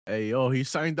Hey, yo, he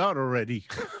signed out already.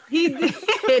 He did. He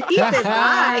said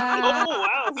bye. Oh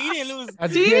wow, he didn't lose.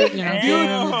 That's See? good, you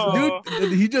know.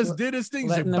 Dude, he just did his thing.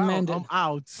 He's like, Letting them "Bow, end it. I'm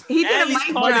out." He did a And he's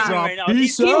mic calling me drop. right now.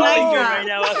 Peace He's calling me out. right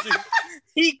now.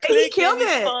 He clicked killed and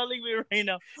he's it. calling me right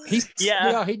now.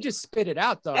 Yeah, he just spit it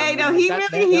out though. Hey, I no, mean, he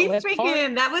like, really, he last part,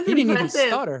 freaking, that was he didn't even impressive.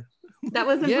 stutter. That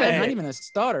was Yeah, impressive. not even a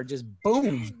stutter, just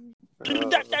boom.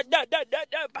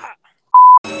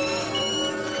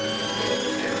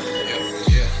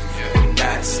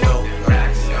 Ride slow,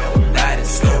 ride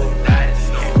slow.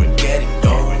 We're getting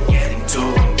going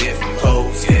to different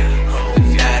holes.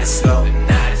 Ride slow,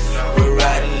 we're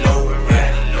riding low.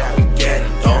 We're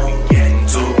getting going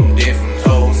to different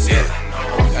holes.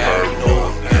 I'm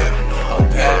paranoid, I'm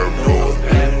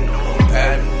paranoid, I'm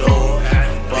paranoid,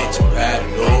 bitch, I'm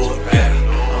paranoid,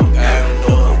 I'm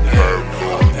paranoid,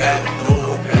 I'm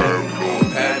paranoid,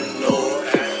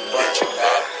 bitch,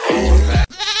 I'm paranoid.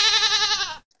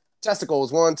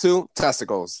 Testicles, 1, 2,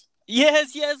 testicles.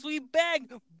 Yes, we back.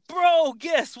 Bro,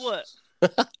 guess what?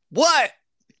 What?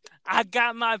 I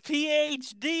got my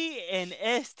PhD in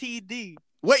STD.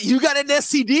 Wait, you got an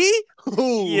STD?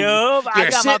 Ooh, Yup, I your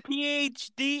got my shit-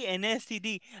 PhD in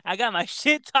STD. I got my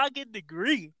shit talking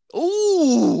degree.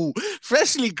 Ooh,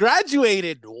 freshly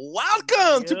graduated.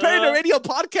 Welcome to Perry the Yeah. Radio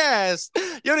Podcast.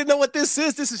 You already know what this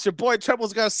is. This is your boy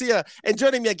Trebles Garcia. And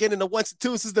joining me again in the ones and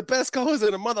twos is the best co-host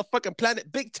on the motherfucking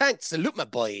planet, Big Tank. Salute, my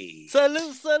boy.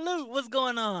 Salute. What's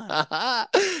going on?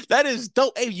 That is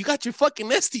dope. Hey, you got your fucking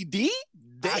STD?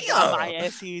 Damn. I got my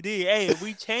STD. Hey,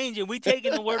 we changing. We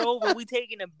taking the word over. We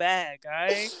taking it back, all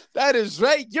right? That is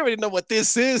right. You already know what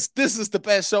this is. This is the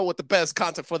best show with the best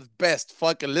content for the best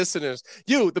fucking listeners.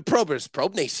 You, the probers,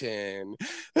 Probe Nation.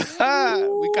 We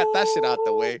got that shit out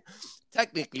the way.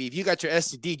 Technically, if you got your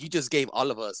STD, you just gave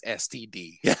all of us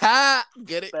STD.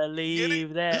 Get it?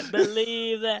 Believe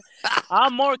that.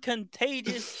 I'm more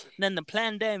contagious than the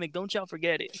pandemic. Don't y'all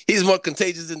forget it. He's more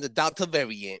contagious than the Delta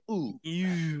variant. Ooh.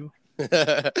 You.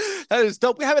 That is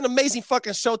dope. We have an amazing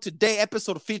fucking show today,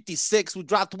 episode 56. We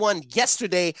dropped one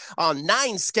yesterday on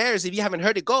 9 Scares. If you haven't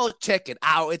heard it, go check it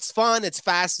out. It's fun, it's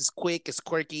fast, it's quick, it's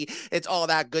quirky, it's all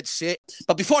that good shit.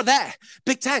 But before that,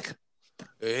 Big Tank,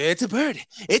 it's a bird,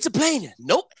 it's a plane.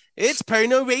 Nope, it's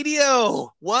Parano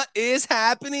Radio. What is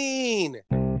happening?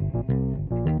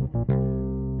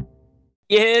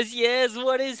 Yes,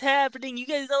 what is happening? You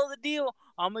guys know the deal.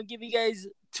 I'm going to give you guys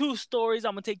 2 stories.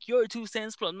 I'm going to take your 2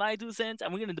 cents plus my 2 cents,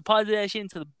 and we're going to deposit that shit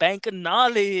into the bank of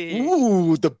knowledge.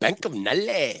 Ooh, the bank of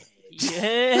knowledge.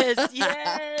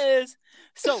 Yes.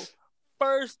 So,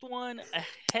 first one, a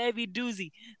heavy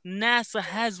doozy. NASA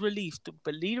has released,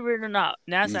 believe it or not,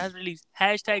 NASA has released.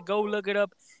 Hashtag go look it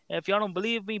up. If y'all don't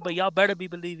believe me, but y'all better be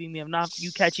believing me. If not,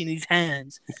 you catching these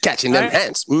hands. Catching them Right?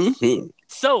 hands. Mm-hmm.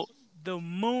 So, the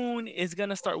moon is going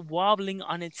to start wobbling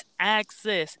on its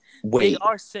axis. Wait, They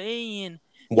are saying...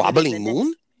 wobbling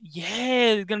moon?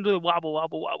 Yeah, it's going to do the wobble. They're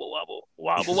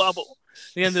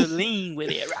going to do the lean with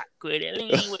it, rock with it,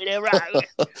 lean with it, rock with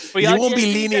it. For You y'all won't be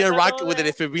Gen Zs leaning that and don't rocking know with it that,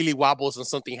 if it really wobbles and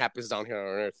something happens down here on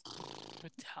Earth.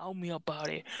 tell me about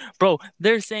it. Bro,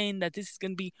 they're saying that this is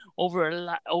going to be over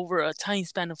a time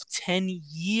span of 10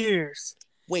 years.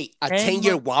 Wait, a 10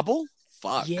 10-year months. wobble?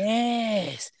 Fuck.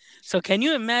 Yes. So can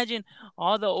you imagine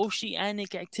all the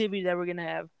oceanic activity that we're going to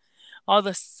have? All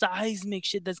the seismic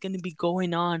shit that's going to be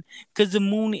going on. Because the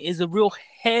moon is a real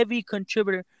heavy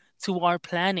contributor to our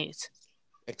planet.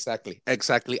 Exactly.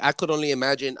 I could only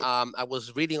imagine. I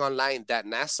was reading online that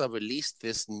NASA released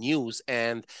this news,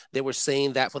 and they were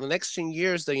saying that for the next 10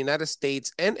 years, the United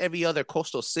States and every other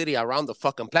coastal city around the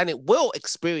fucking planet will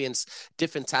experience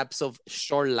different types of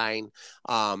shoreline.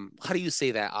 How do you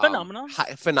say that?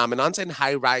 Phenomenons and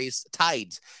high-rise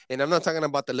tides. And I'm not talking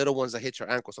about the little ones that hit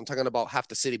your ankles. I'm talking about half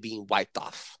the city being wiped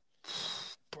off.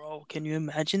 Bro, can you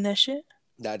imagine that shit?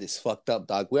 That is fucked up,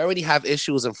 dog. We already have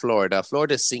issues in Florida.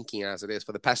 Florida is sinking as it is.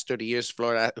 For the past 30 years,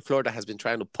 Florida has been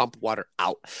trying to pump water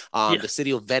out. The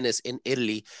city of Venice in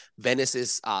Italy, Venice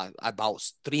is about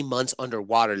 3 months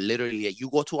underwater. Literally, you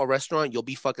go to a restaurant, you'll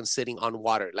be fucking sitting on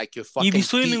water. Like you're fucking... You be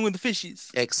swimming with the fishes.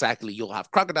 Exactly. You'll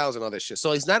have crocodiles and other shit.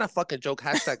 So it's not a fucking joke.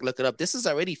 Hashtag look it up. This is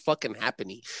already fucking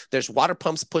happening. There's water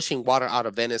pumps pushing water out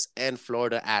of Venice and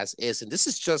Florida as is. And this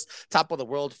is just top of the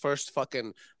world, first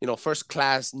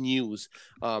class news.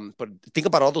 But think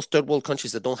about all those third world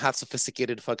countries that don't have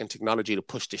sophisticated fucking technology to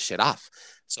push this shit off.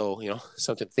 So,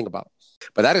 something to think about.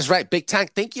 But that is right. Big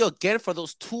Tank, thank you again for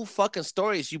those 2 fucking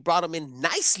stories. You brought them in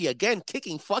nicely again,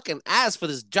 kicking fucking ass for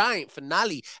this giant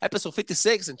finale, episode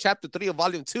 56 and chapter 3 of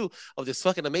volume 2 of this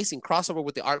fucking amazing crossover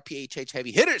with the RPHH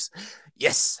heavy hitters.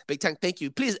 Yes, Big Tank, thank you.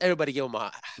 Please, everybody give him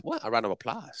a round of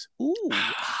applause. Ooh.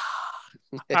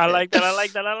 I like that.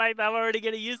 I'm already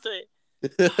getting used to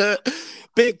it.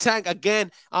 Big Tank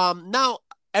again. Now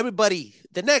everybody,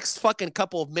 the next fucking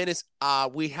couple of minutes,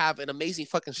 we have an amazing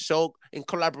fucking show in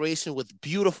collaboration with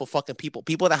beautiful fucking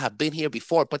people that have been here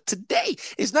before. But today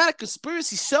is not a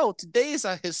conspiracy show. Today is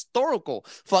a historical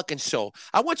fucking show.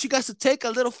 I want you guys to take a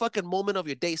little fucking moment of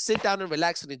your day, sit down and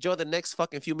relax and enjoy the next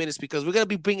fucking few minutes because we're gonna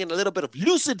be bringing a little bit of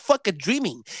lucid fucking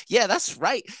dreaming. Yeah, that's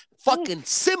right. Fucking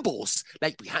symbols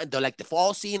like the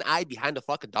all-seeing eye behind the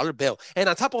fucking dollar bill. And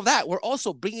on top of that, we're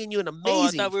also bringing you an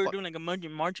amazing. I thought we were doing like a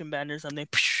marching band or something.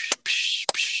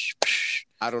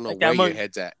 I don't know like where your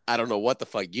head's at. I don't know what the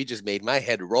fuck. You just made my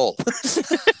head roll.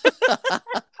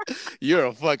 You're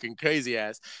a fucking crazy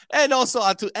ass. And also,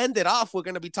 to end it off, we're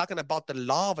going to be talking about the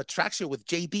law of attraction with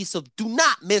JB. So do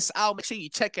not miss out. Make sure you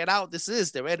check it out. This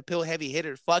is the Red Pill Heavy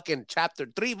Hitter fucking Chapter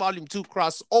 3, Volume 2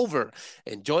 crossover.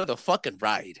 Enjoy the fucking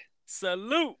ride.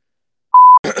 Salute.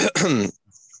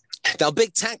 Now,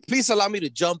 Big Tank, please allow me to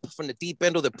jump from the deep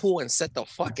end of the pool and set the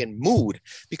fucking mood.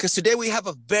 Because today we have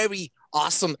a very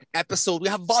awesome episode. We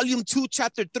have Volume 2,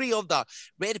 Chapter 3 of the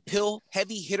Red Pill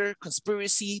Heavy Hitter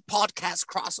Conspiracy Podcast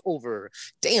crossover.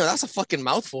 Damn, that's a fucking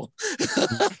mouthful.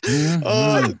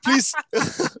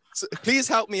 Please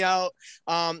help me out.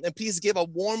 And please give a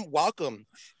warm welcome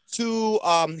to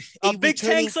a Big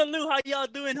Tank salute. How y'all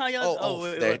doing? How y'all?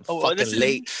 Fucking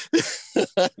late. This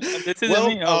isn't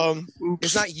me.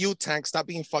 It's not you, Tank. Stop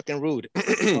being fucking rude.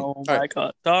 Oh my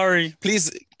God, sorry.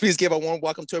 Please give a warm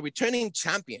welcome to a returning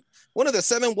champion, one of the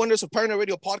 7 wonders of Paranoid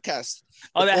Radio podcast.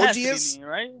 Oh, that has to be me,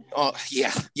 right? Oh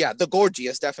yeah, the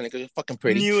gorgeous, definitely, because you're fucking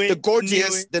pretty. The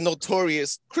gorgeous, the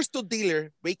notorious crystal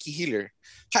dealer, Reiki healer.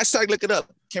 # look it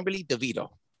up, Kimberly DeVito.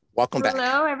 Welcome back.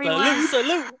 Hello, everyone.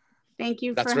 Salute. Thank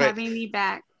you That's for right. having me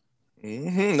back.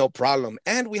 No problem.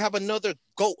 And we have another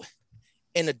GOAT.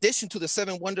 In addition to the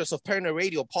 7 wonders of Paranoid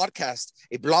Radio podcast,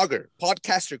 a blogger,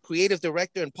 podcaster, creative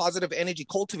director, and positive energy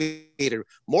cultivator,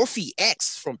 Morphe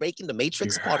X from Breaking the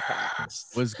Matrix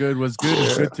podcast. Was good. It's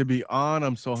good to be on.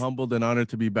 I'm so humbled and honored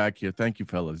to be back here. Thank you,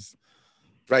 fellas.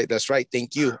 Right, that's right.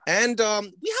 Thank you. And we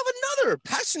have another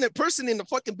passionate person in the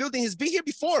fucking building. He's been here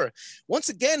before. Once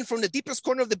again, from the deepest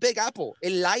corner of the Big Apple, a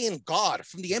lion god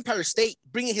from the Empire State,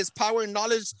 bringing his power and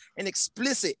knowledge and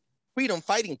explicit freedom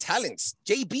fighting talents.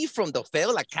 JB from the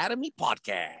Fail Academy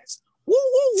podcast. Woo,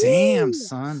 woo, woo. Damn,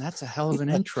 son, that's a hell of an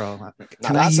intro.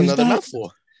 Now that's another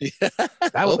mouthful.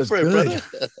 That was good.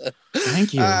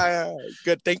 Thank you.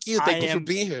 Good. Thank you. Thank you for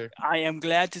being here. I am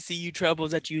glad to see you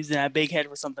troubles that you using that big head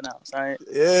for something else. All right.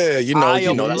 Yeah, I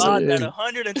applaud that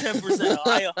 110%.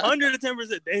 I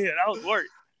 110%. Damn, that was work.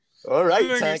 All right,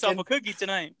 you earned yourself a cookie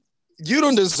tonight. You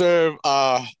don't deserve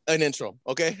an intro,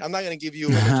 okay? I'm not gonna give you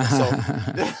an intro,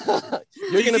 so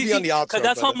you're gonna be on the outro. Because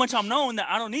that's how much I'm known that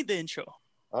I don't need the intro.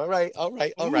 All right,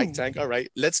 Tank. All right.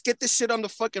 Let's get this shit on the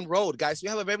fucking road, guys. We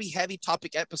have a very heavy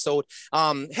topic episode.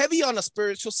 Heavy on the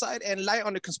spiritual side and light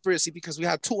on the conspiracy because we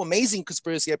have 2 amazing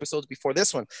conspiracy episodes before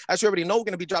this one. As you already know, we're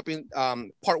going to be dropping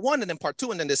part 1 and then part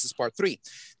 2, and then this is part 3.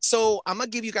 So I'm going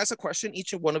to give you guys a question,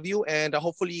 each and one of you, and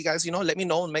hopefully you guys, let me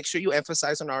know and make sure you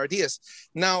emphasize on our ideas.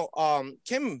 Now,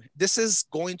 Kim, this is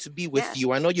going to be with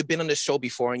you. I know you've been on the show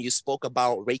before and you spoke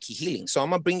about Reiki healing. So I'm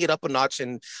going to bring it up a notch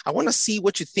and I want to see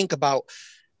what you think about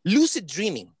lucid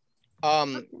dreaming.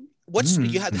 Have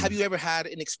you ever had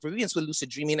an experience with lucid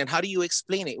dreaming, and how do you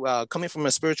explain it coming from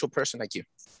a spiritual person like you?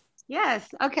 Yes.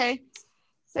 Okay.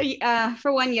 So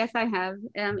for one, yes, I have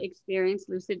experienced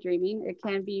lucid dreaming. It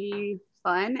can be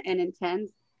fun and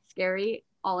intense, scary,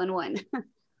 all in one.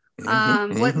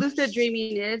 What lucid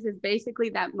dreaming is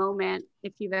basically that moment,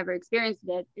 if you've ever experienced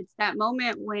it, it's that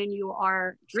moment when you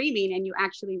are dreaming and you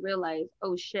actually realize,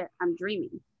 oh shit, I'm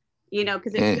dreaming.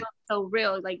 Because it feels so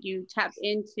real, like you tap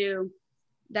into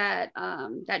that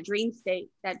dream state,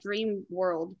 that dream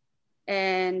world,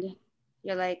 and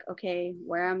you're like, okay,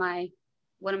 where am I?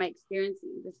 What am I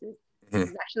experiencing? This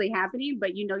is actually happening,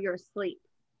 but you're asleep.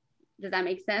 Does that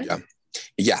make sense?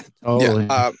 Yeah.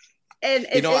 And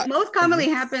it most commonly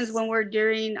happens when we're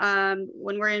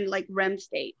when we're in like REM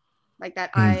state, like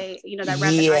that that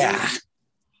rapid eye.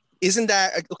 Isn't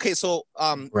that okay? So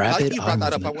rapid you brought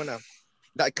that up. I wanna.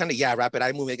 That kind of rapid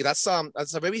eye movement. That's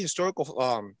a very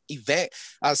historical event.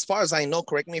 As far as I know,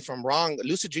 correct me if I'm wrong.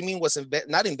 Lucid dreaming was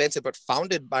not invented, but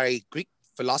founded by Greek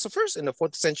philosophers in the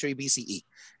 4th century BCE,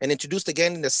 and introduced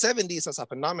again in the 70s as a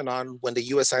phenomenon when the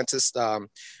U.S. scientists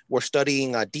were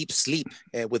studying deep sleep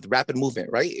with rapid movement.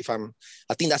 Right?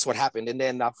 I think that's what happened. And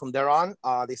then from there on,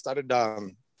 they started.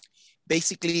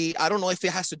 Basically, I don't know if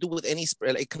it has to do with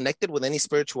connected with any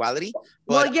spirituality.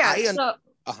 But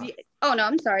Oh no,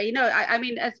 I'm sorry. I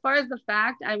mean, as far as the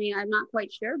fact, I'm not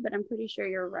quite sure, but I'm pretty sure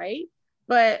you're right.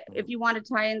 But if you want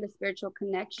to tie in the spiritual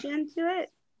connection to it,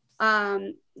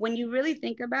 when you really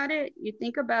think about it, you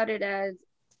think about it as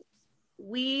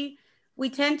we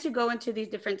tend to go into these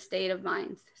different state of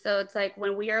minds. So it's like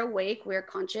when we are awake, we're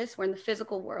conscious, we're in the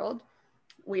physical world,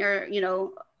 we are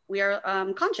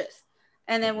conscious.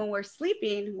 And then when we're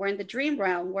sleeping, we're in the dream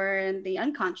realm, we're in the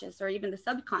unconscious or even the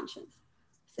subconscious,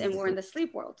 and we're in the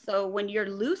sleep world. So when you're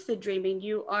lucid dreaming,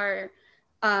 you are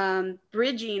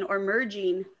bridging or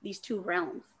merging these two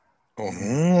realms.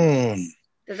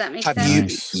 Does that make Have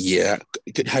sense?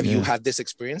 Have you had this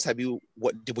experience? Were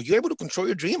you able to control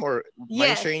your dream, or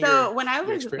Yes. So when I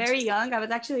was very young, I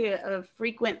was actually a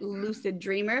frequent lucid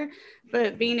dreamer,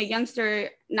 but being a youngster,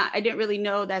 I didn't really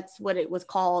know that's what it was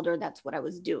called or that's what I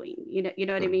was doing. You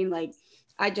know what I mean? Like,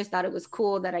 I just thought it was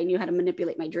cool that I knew how to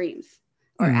manipulate my dreams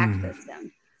or access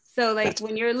them. So like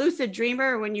when you're a lucid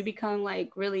dreamer, when you become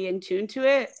like really in tune to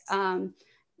it,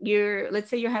 let's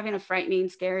say you're having a frightening,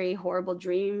 scary, horrible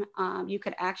dream, you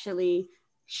could actually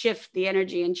shift the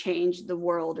energy and change the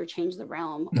world or change the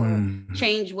realm or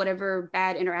change whatever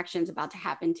bad interaction is about to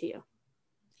happen to you.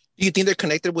 Do you think they're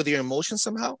connected with your emotions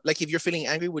somehow? Like if you're feeling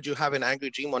angry, would you have an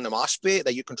angry dream on the mosh pit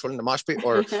that you're controlling the mosh pit,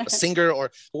 or a singer,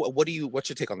 or what's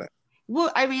your take on that?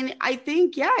 Well, I mean, I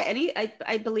think,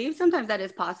 I believe sometimes that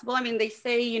is possible. I mean, they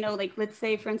say, like, let's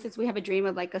say, for instance, we have a dream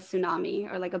of like a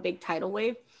tsunami or like a big tidal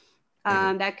wave.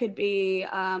 That could be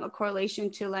a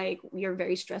correlation to like, you're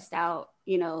very stressed out,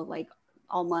 like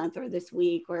all month or this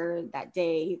week or that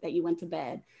day that you went to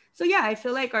bed. So yeah, I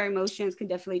feel like our emotions can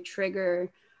definitely trigger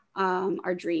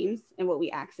our dreams and what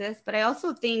we access. But I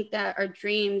also think that our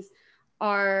dreams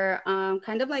are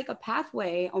kind of like a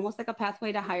pathway, almost like a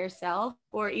pathway to higher self,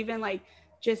 or even like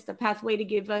just a pathway to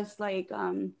give us like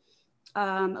a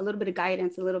little bit of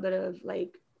guidance, a little bit of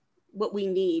like what we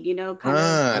need, kind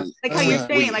of like how you're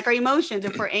saying, like our emotions,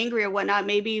 if we're angry or whatnot,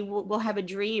 maybe we'll have a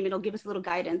dream. It'll give us a little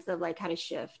guidance of like how to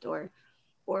shift or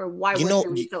why we're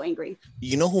feeling so angry.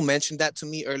 You know who mentioned that to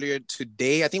me earlier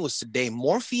today? I think it was today.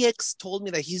 Morphex told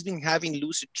me that he's been having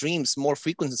lucid dreams more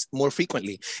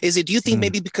frequently. Do you think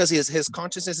maybe because his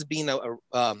consciousness is being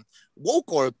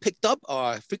woke or picked up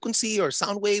frequency or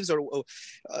sound waves, or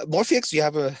Morphex? Do you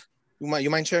have you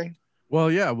mind sharing?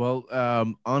 Well, yeah.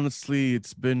 Honestly,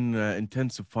 it's been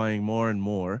intensifying more and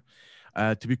more.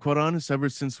 To be quite honest, ever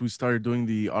since we started doing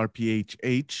the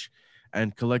RPHH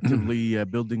and collectively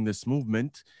building this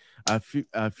movement, I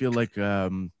feel like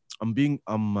I'm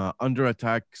under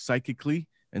attack psychically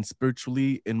and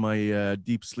spiritually in my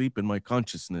deep sleep, in my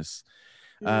consciousness.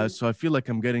 So I feel like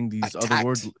I'm getting these other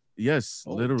words. Yes,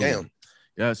 literally. Damn.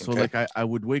 Yeah. So like I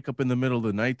would wake up in the middle of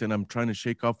the night and I'm trying to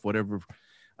shake off whatever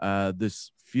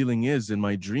this feeling is in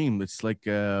my dream. It's like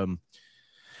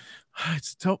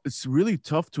it's tough. It's really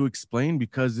tough to explain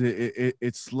because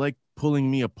it's like pulling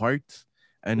me apart.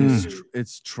 And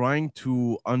it's trying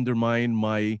to undermine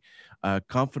my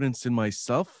confidence in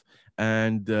myself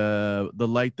and the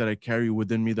light that I carry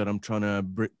within me that I'm trying to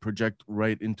project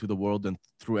right into the world and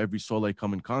through every soul I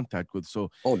come in contact with. So,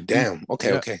 okay.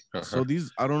 So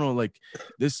these, I don't know, like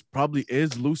this probably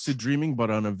is lucid dreaming,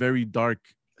 but on a very dark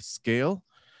scale.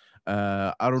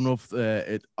 I don't know if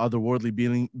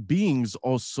otherworldly beings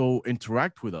also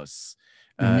interact with us.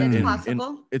 It's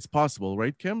possible. It's possible,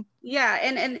 right, Kim? Yeah,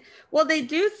 and well, they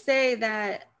do say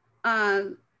that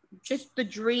just the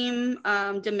dream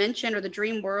dimension or the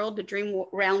dream world, the dream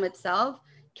realm itself,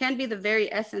 can be the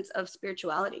very essence of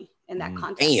spirituality in that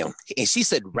context. Damn, and she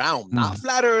said round, not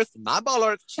flat Earth, not ball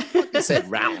Earth. She fucking said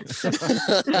round.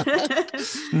 That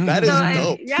is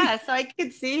dope. So I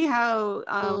could see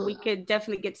how we could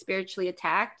definitely get spiritually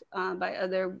attacked by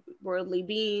other worldly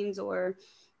beings or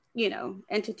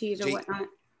entities or whatnot.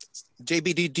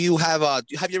 JB, do you have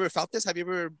you ever felt this? Have you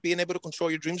ever been able to control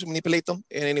your dreams and manipulate them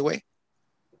in any way?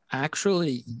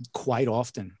 Actually, quite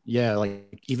often. Yeah,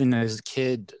 like even as a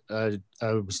kid, I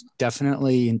was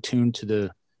definitely in tune to the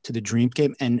dream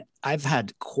game, and I've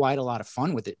had quite a lot of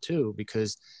fun with it too.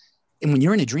 Because when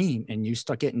you're in a dream and you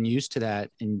start getting used to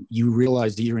that, and you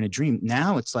realize that you're in a dream,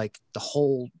 now it's like the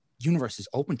whole universe is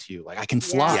open to you. Like I can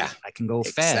fly, I can go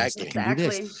fast, I can do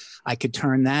this, I could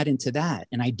turn that into that,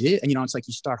 and I did. And it's like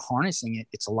you start harnessing it.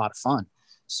 It's a lot of fun.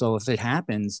 So if it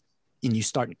happens and you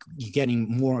start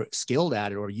getting more skilled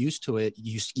at it or used to it,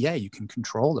 you can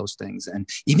control those things. And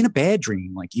even a bad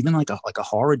dream, like even like a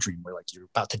horror dream where like you're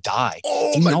about to die,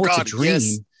 it's a dream.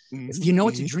 Yes. If you know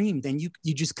it's a dream, then you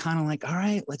just kind of like, all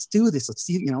right, let's do this. Let's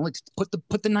see, like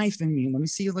put the knife in me. Let me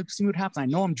see what happens. I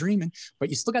know I'm dreaming, but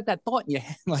you still got that thought in your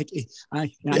head. Like,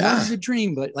 I know it's a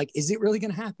dream, but like, is it really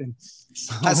going to happen?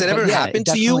 So, has it ever happened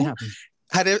to you?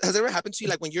 Has it ever happened to you,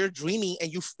 like when you're dreaming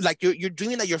and you're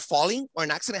dreaming that you're falling or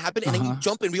an accident happened and then you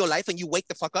jump in real life and you wake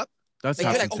the fuck up? That's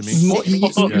Like, you're happened like,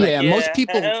 to oh, me. shit. Yeah, most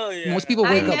hell yeah. people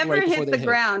I wake up never right before hit they the hit.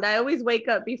 ground. I always wake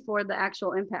up before the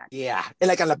actual impact. Yeah, and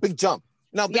like on a big jump.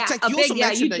 Now, Big Yeah, Tank, a you big, also yeah,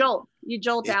 mentioned you that. jolt. You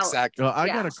jolt out. Exactly. I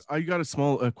Yeah. got a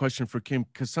small question for Kim,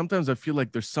 because sometimes I feel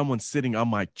like there's someone sitting on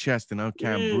my chest and I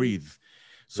can't breathe.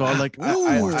 So I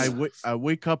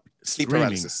wake up Sleep screaming.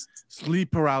 paralysis.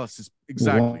 Sleep paralysis.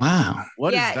 Exactly. Wow.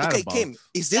 What is Yeah. that Okay, about? Kim,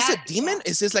 is this a That- demon?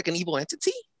 Is this like an evil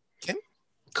entity? Kim?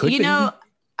 Could You be. know,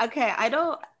 okay, I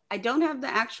don't have the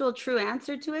actual true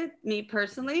answer to it, me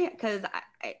personally, because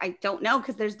I don't know,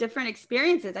 because there's different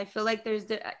experiences. I feel like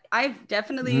I've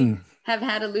definitely have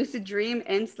had a lucid dream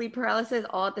and sleep paralysis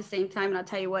all at the same time, and I'll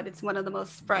tell you what, it's one of the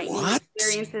most frightening What?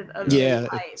 experiences of your Yeah,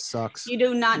 life. it sucks. You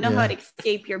do not know how to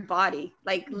escape your body,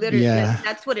 like literally. Yeah.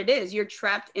 That's what it is. You're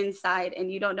trapped inside,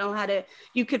 and you don't know how to.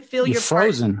 You could feel You're your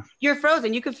frozen. You're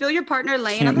frozen. You could feel your partner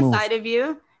laying Can't on the move. side of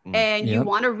you, and you Yep.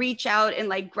 want to reach out and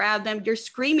like grab them. You're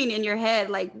screaming in your head,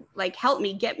 like help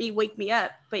me, get me, wake me up,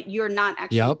 but you're not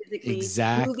actually Yep, physically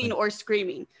exactly. moving or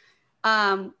screaming.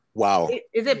 Wow.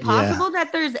 Is it possible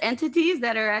that there's entities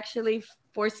that are actually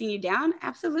forcing you down?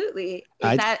 Absolutely.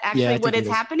 Is that actually I what think is it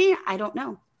is. happening? I don't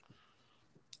know.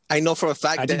 I know for a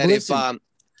fact I that think if listen-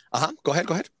 go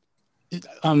ahead.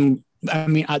 I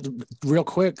mean, real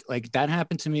quick, like that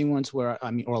happened to me once or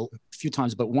a few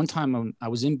times, but one time I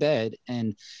was in bed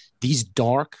and these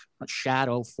dark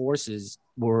shadow forces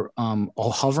were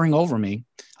all hovering over me.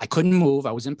 I couldn't move.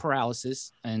 I was in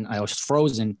paralysis and I was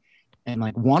frozen. And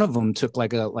like one of them took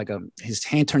his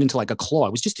hand turned into like a claw.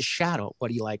 It was just a shadow,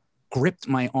 but he like gripped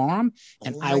my arm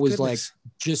and I was like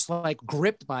just like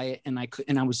gripped by it, and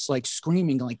I was like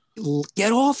screaming like,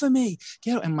 get off of me,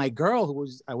 and my girl who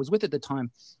I was with at the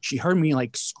time, she heard me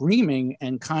like screaming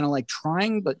and kind of like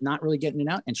trying but not really getting it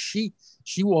out, and she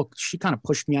kind of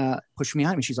pushed me out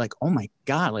and she's like, oh my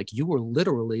god, like you were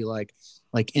literally like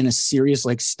in a serious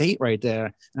like state right there.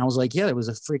 And I was like, yeah, there was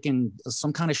a freaking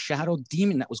some kind of shadow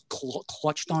demon that was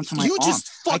clutched onto my arm. You just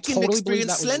fucking totally believe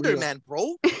experienced that was Slender real. Man,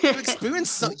 bro. You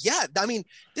experienced some, yeah. I mean,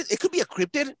 it could be a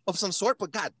cryptid of some sort,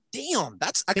 but god damn,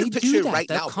 I They can do picture it that. right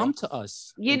They now, come bro. to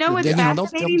us. You know what's they'll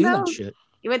fascinating, do though? that shit.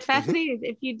 What's fascinating is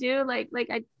if you do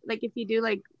if you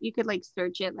do you could like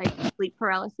search it like sleep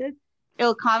paralysis.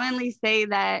 It'll commonly say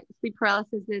that sleep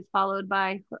paralysis is followed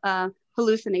by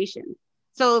hallucinations.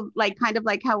 So like kind of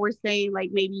like how we're saying like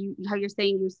maybe how you're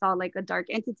saying you saw like a dark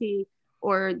entity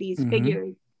or these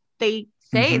figures. They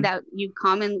say that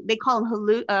they call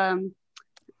them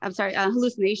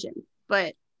hallucinations,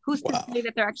 but who's to say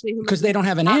that they're actually Because they don't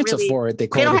have an Not answer really. for it. They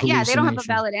call they don't it they don't have a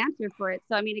hallucination. valid answer for it.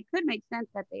 So I mean it could make sense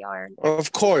that they are.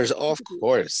 Of course.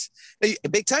 Hey,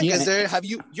 Big Tank, Yeah.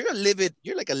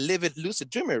 you're like a livid lucid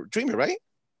dreamer, right?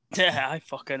 Yeah, I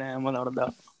fucking am without a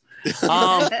doubt.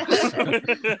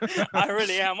 I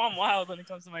really am. I'm wild when it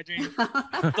comes to my dreams.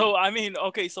 So I mean,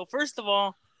 okay. So first of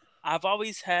all, I've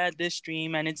always had this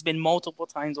dream, and it's been multiple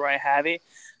times where I have it,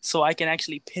 so I can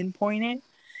actually pinpoint it.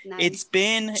 Nice. It's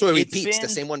been So it it's repeats. been-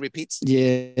 The same one repeats.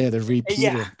 Yeah, the repeater.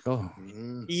 Yeah. Oh.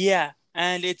 Yeah,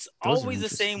 and it's Those are always the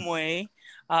interesting. same way.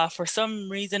 For some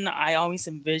reason, I always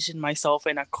envision myself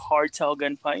in a cartel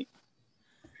gunfight.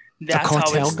 That's a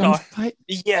cartel how it starts. gunfight?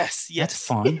 Yes, That's yes.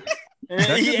 fun. That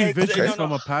could be Yeah, visions no, no.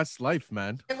 from a past life,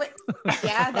 man.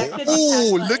 Yeah, that could be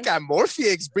Oh, fun. look at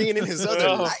Morpheus bringing in his other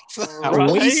Oh. life. Right?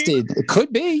 Wasted. It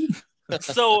could be.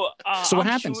 So, So what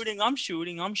I'm happens? I'm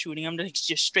shooting. I'm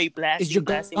just straight blasting. Is your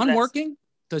gun blasting, blasting. working?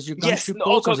 Does your gun Yes. shoot No,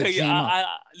 bullets or okay. does it jam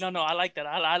up? No. I like that.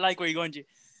 I like where you're going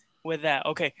with that.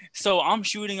 Okay. So I'm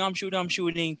shooting.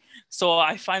 So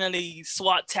I finally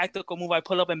SWAT tactical move. I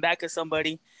pull up and back at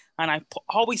somebody, and I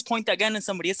always point that gun at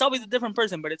somebody. It's always a different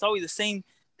person, but it's always the same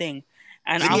thing.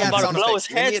 And Let me I'm add about to sound blow effects.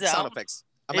 his Let me heads add sound out. effects.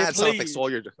 I'm Hey, gonna add sound effects please. to all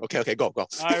your. Okay, go. All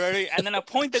right, ready? And then I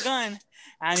point the gun,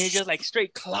 and he just like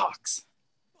straight clocks.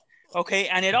 Okay,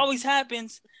 and it always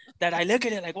happens that I look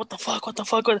at it like, what the fuck?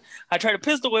 I try to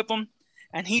pistol whip him,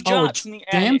 and he Oh, it drops me.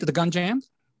 and Jammed? The gun jammed?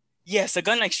 yes, the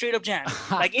gun like straight up jammed.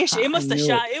 Like it must I have knew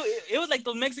shot. It was like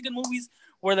those Mexican movies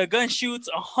where the gun shoots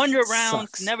 100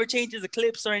 rounds, Sucks. never changes the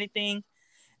clips or anything.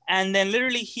 And then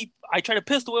literally I try to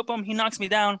pistol whip him. He knocks me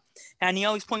down, and he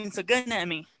always points a gun at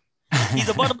me. He's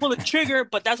about to pull the trigger,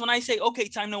 but that's when I say, "Okay,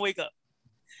 time to wake up."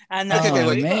 And Okay, then I Oh,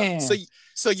 wake up. man.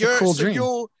 So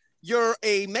you're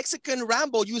a Mexican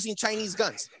Rambo using Chinese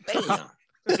guns. Bam.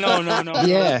 No.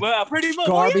 Yeah. Well, pretty much.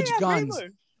 Garbage yeah, pretty guns.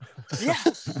 much. Yeah.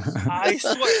 I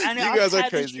swear. And You I've guys are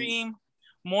had this crazy. dream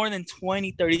more than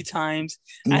 20, 30 times.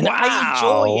 And Wow. I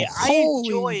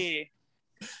enjoy it.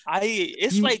 Holy-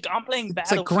 It's like I'm playing It's like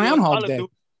Battlefield. Groundhog Call of Day.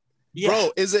 Duty. Yeah.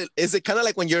 Bro, is it kind of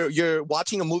like when you're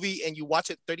watching a movie and you watch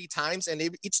it 30 times, and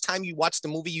each time you watch the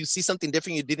movie you see something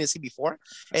different you didn't see before,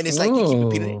 and it's like you keep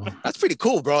repeating it? That's pretty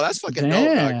cool, bro. That's fucking dope,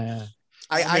 dog. Yeah.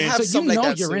 I have So something you know like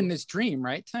that you're too. in this dream,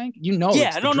 right, Tank? You know Yeah,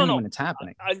 it's the no, dream no. when it's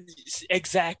happening.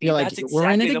 Exactly. You're like, That's we're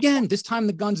in exactly it the again. This time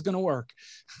the gun's gonna work.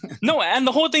 No, and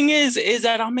the whole thing is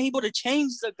that I'm able to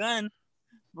change the gun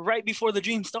right before the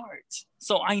dream starts,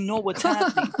 so I know what's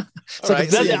happening. It's like a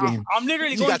Alright, so video yeah, game. I'm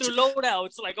literally You going got through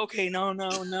loadouts. Like, okay, no. How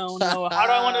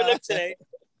do I want to live today?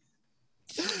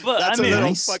 But That's I mean, a little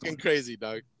Nice. fucking crazy,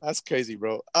 dog. That's crazy,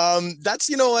 bro. That's,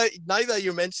 you know what? Now that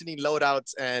you're mentioning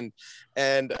loadouts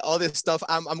and all this stuff,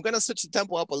 I'm gonna switch the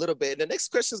tempo up a little bit. The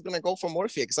next question is gonna go for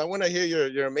Morpheus, because I want to hear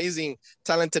your amazing,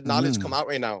 talented knowledge come out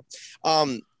right now.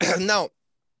 Now,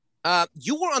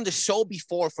 you were on the show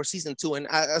before for season 2, and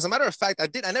as a matter of fact,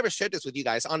 I never shared this with you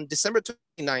guys. On December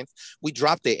 29th, we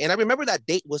dropped it, and I remember that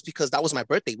date was because that was my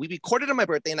birthday. We recorded on my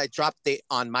birthday, and I dropped it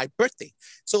on my birthday.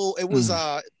 So it was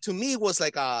to me, it was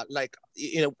like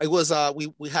you know, it was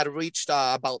we had reached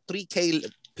about 3K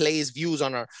plays, views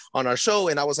on our show,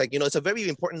 and I was like, you know, it's a very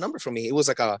important number for me. It was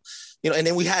like a, you know, and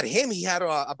then we had him. He had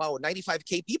about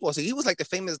 95K people, so he was like the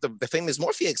famous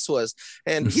Morpheus to us,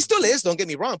 and he still is. Don't get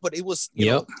me wrong, but it was, you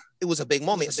know, it was a big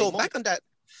moment. So back on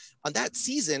that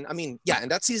season, I mean, yeah, in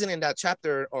that season, in that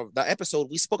chapter of the episode,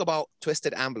 we spoke about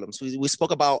twisted emblems. We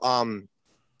spoke about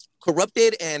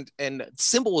corrupted and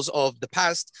symbols of the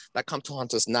past that come to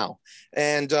haunt us now.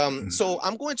 And so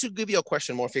I'm going to give you a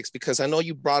question, Morpheus, because I know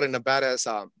you brought in a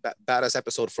badass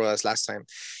episode for us last time.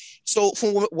 So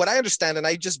from what I understand, and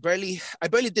I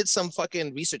barely did some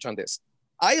fucking research on this,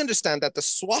 I understand that the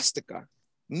swastika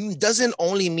doesn't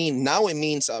only mean, now it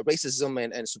means racism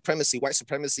and supremacy, white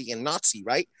supremacy and Nazi,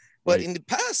 right? But in the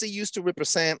past, it used to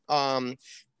represent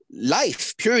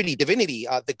life, purity, divinity,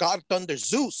 the god thunder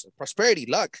Zeus, prosperity,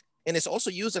 luck. And it's also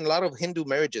used in a lot of Hindu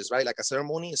marriages, right? Like a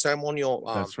ceremonial.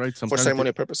 That's right. For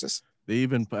ceremonial purposes. They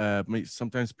even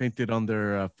sometimes paint it on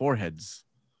their foreheads.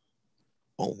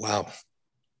 Oh, wow.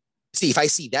 See, if I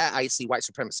see that, I see white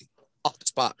supremacy off the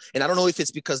spot. And I don't know if it's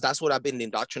because that's what I've been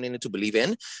indoctrinated to believe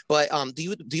in, but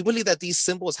do you believe that these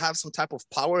symbols have some type of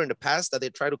power in the past that they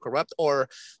try to corrupt, or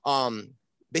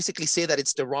basically say that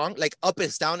it's the wrong, like up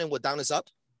is down and what down is up?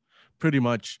 Pretty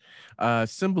much.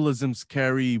 Symbolisms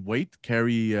carry weight,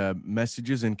 carry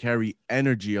messages, and carry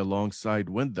energy alongside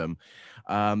with them.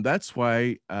 That's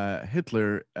why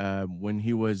Hitler, when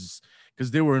he was,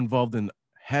 because they were involved in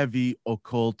heavy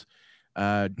occult,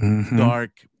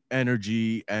 dark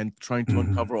energy and trying to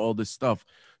uncover all this stuff.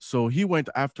 So he went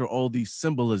after all these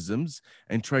symbolisms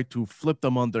and tried to flip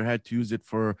them on their head to use it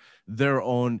for their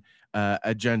own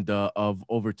agenda of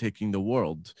overtaking the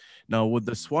world. Now, with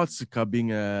the swastika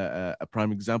being a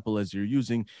prime example, as you're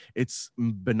using, it's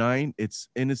benign, it's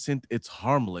innocent, it's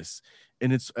harmless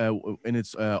in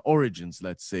its origins,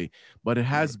 let's say, but it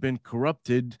has been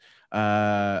corrupted,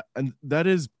 and that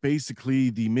is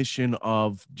basically the mission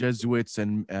of Jesuits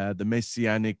and the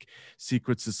Messianic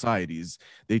secret societies.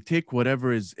 They take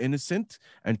whatever is innocent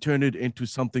and turn it into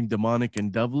something demonic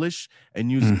and devilish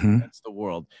and use it against the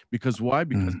world. Because why?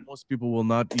 Because most people will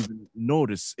not even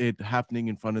notice it happening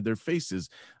in front of their faces.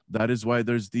 That is why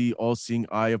there's the all-seeing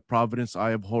eye of Providence,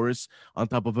 eye of Horus, on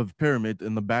top of a pyramid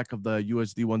in the back of the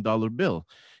USD $1 bill.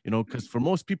 You know, because for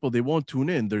most people, they won't tune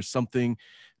in. There's something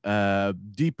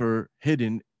deeper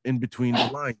hidden in between the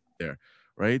lines there,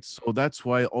 right? So that's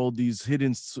why all these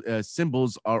hidden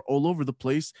symbols are all over the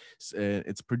place.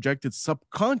 It's projected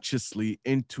subconsciously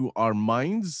into our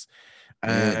minds.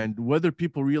 And whether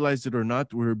people realize it or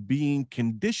not, we're being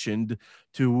conditioned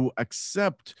to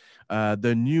accept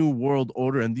the new world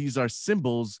order. And these are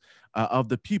symbols of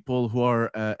the people who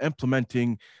are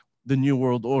implementing the new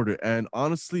world order. And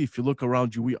honestly, if you look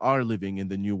around you, we are living in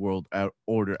the new world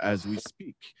order as we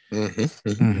speak. You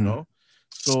know?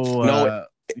 So,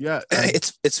 yeah.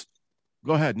 It's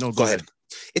Go ahead. No, go ahead.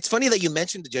 It's funny that you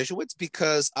mentioned the Jesuits,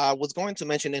 because I was going to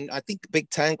mention, and I think Big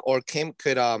Tank or Kim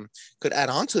could add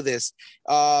on to this.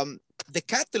 The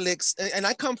Catholics, and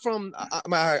I come from,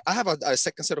 I have a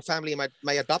second set of family.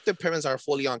 My adopted parents are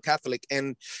fully on Catholic,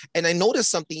 and I noticed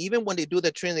something. Even when they do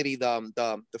the Trinity,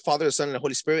 the Father, the Son, and the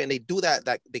Holy Spirit, and they do that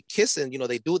they kiss, and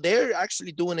they're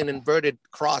actually doing an inverted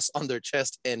cross on their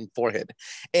chest and forehead,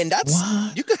 and that's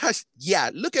What? you could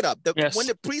look it up. Yes. When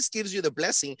the priest gives you the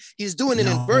blessing, he's doing an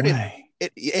inverted.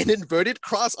 an inverted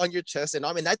cross on your chest and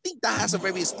arm. And I think that has a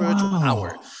very spiritual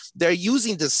power. They're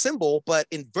using the symbol, but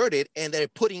inverted, and they're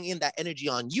putting in that energy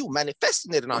on you,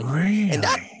 manifesting it on you. And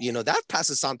that, that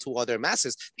passes on to other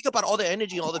masses. Think about all the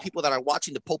energy and all the people that are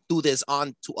watching the Pope do this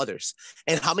on to others,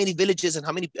 and how many villages and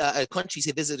how many countries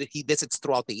he visits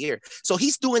throughout the year. So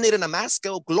he's doing it in a mass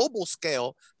scale, global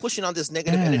scale, pushing on this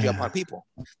negative energy upon people.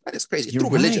 That is crazy. Through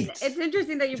religion. It's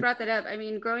interesting that you brought that up. I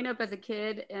mean, growing up as a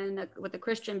kid and with a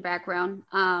Christian background,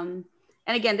 and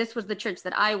again, this was the church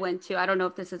that I went to. I don't know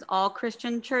if this is all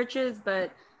Christian churches,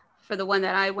 but for the one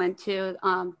that I went to,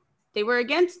 they were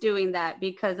against doing that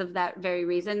because of that very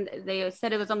reason. They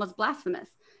said it was almost blasphemous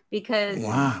because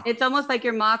it's almost like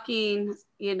you're mocking,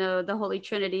 the Holy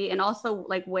Trinity, and also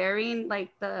like wearing like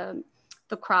the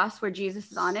cross where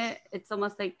Jesus is on it. It's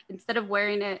almost like instead of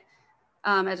wearing it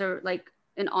as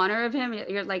in honor of him,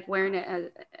 you're like wearing it as,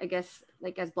 I guess,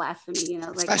 like as blasphemy,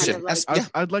 like kind of like.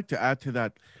 I'd like to add to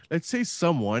that. Let's say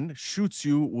someone shoots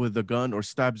you with a gun or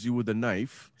stabs you with a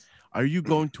knife. Are you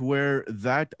going to wear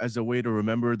that as a way to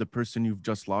remember the person you've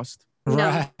just lost?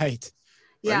 No. Right.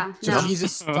 Yeah. So No.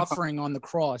 Jesus suffering on the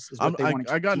cross is what they want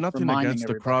to I got keep nothing reminding against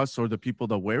the everybody. cross or the people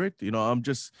that wear it.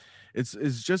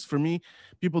 It's just for me.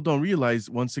 People don't realize,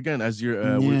 once again, as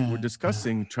we're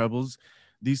discussing, Trebles,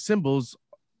 these symbols,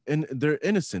 and they're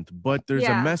innocent, but there's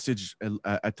a message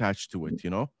attached to it.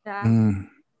 Yeah.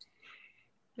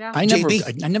 Yeah. I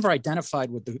never identified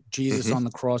with the Jesus on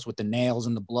the cross with the nails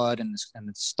and the blood and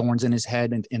the thorns in his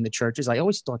head and in the churches. I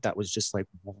always thought that was just like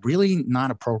really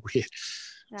not appropriate.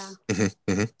 Yeah.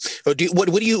 Or what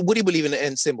do you believe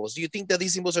in symbols? Do you think that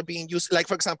these symbols are being used? Like,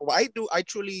 for example, I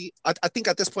think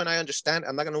at this point I understand.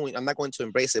 I'm not going to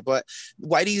embrace it. But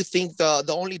why do you think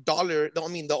the only dollar?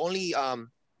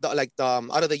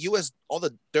 Out of the U.S., all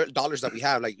the dollars that we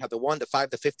have, like you have the 1, the 5,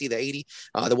 the 50, the 80,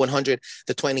 the 100,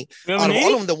 the 20. Out of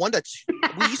all of them, the one that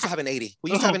we used to have an 80.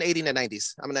 We used to have an 80 in the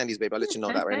 90s. I'm a 90s baby. I'll let you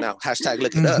know that right now. Hashtag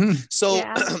look it up. So,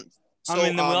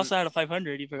 then we also had a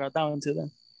 500. You forgot that one too,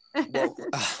 then. Well,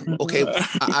 okay,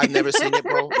 I've never seen it,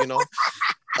 bro.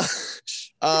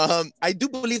 I do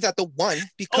believe that the one,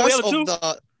 because of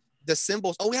the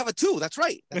symbols. Oh, we have a 2. That's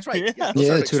right. That's right. Yeah,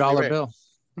 the $2 bill.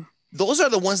 Those are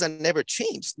the ones that never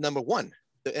changed. Number one,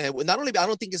 not only, I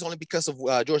don't think it's only because of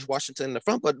George Washington in the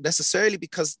front, but necessarily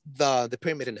because the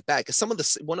pyramid in the back. Because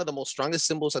one of the most strongest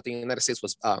symbols that the United States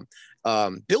was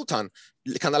built on,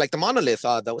 kind of like the monolith.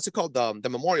 What's it called? The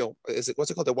memorial. What's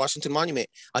it called? The Washington Monument.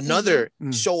 Another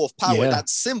show of power. That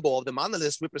symbol of the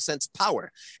monolith represents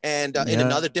power, and in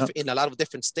a lot of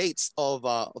different states of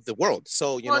the world.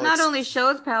 So not only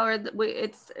shows power,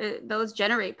 those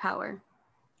generate power.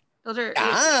 Those are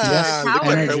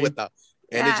power with the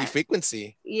energy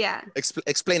frequency. Yeah.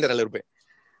 Explain that a little bit.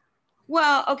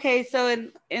 Well, okay. So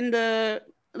in the,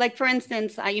 like, for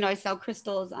instance, I sell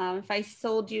crystals. If I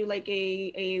sold you like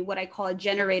a what I call a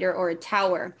generator or a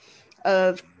tower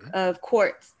of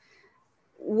quartz,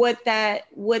 what that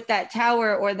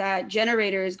tower or that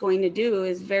generator is going to do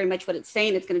is very much what it's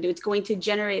saying it's going to do. It's going to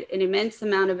generate an immense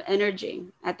amount of energy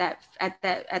at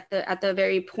the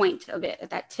very point of it, at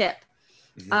that tip.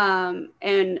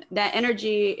 And that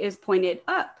energy is pointed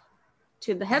up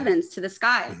to the heavens, to the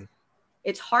sky.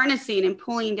 It's harnessing and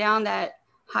pulling down that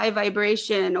high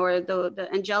vibration or the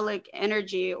angelic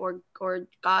energy or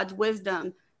God's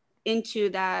wisdom into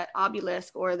that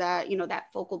obelisk or that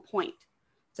that focal point.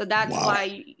 So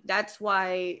that's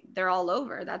why they're all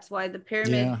over. That's why the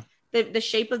pyramid, the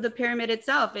shape of the pyramid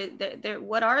itself,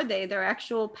 what are they? They're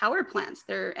actual power plants.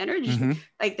 They're energy,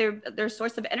 like they're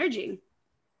source of energy.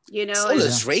 So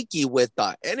is Reiki with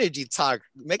the energy talk.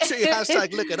 Make sure you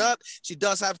hashtag look it up. She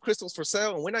does have crystals for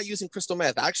sale, and we're not using crystal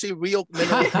meth. Actually, real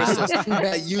mineral crystals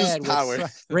that use power.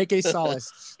 Reiki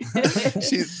solace.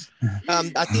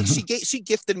 I think she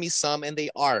gifted me some, and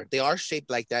they are shaped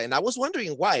like that. And I was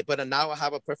wondering why, but now I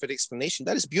have a perfect explanation.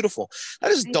 That is beautiful. That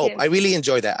is dope. I really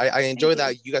enjoy that. I enjoy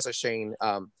that you guys are sharing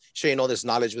all this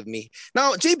knowledge with me.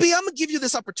 Now, JB, I'm gonna give you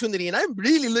this opportunity, and I'm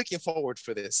really looking forward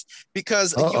for this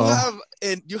because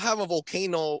you have a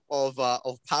volcano of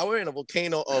power and a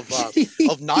volcano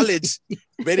of knowledge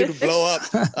ready to blow up.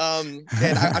 And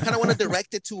I kind of want to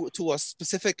direct it to a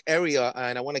specific area,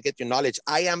 and I want to get your knowledge.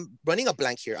 I am running a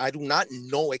blank here. I do not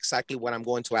know exactly what I'm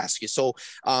going to ask you. So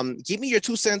give me your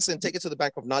 2 cents and take it to the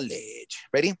bank of knowledge.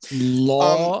 Ready?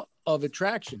 Law of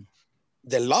attraction.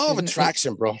 The law of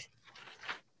attraction, bro.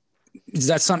 Is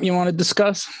that something you want to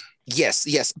discuss?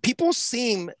 Yes. People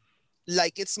seem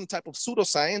like it's some type of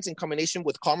pseudoscience in combination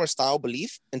with karma style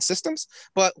belief and systems.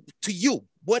 But to you,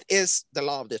 what is the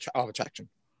law of attraction?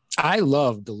 I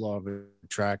love the law of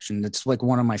attraction. It's like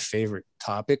one of my favorite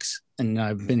topics, and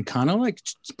I've been kind of like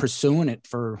pursuing it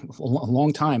for a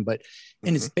long time. But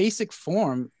in its basic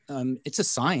form, it's a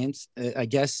science, I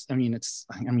guess. I mean,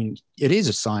 it is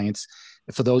a science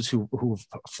for those who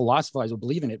philosophize or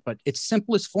believe in it. But its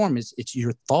simplest form is it's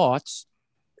your thoughts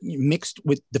mixed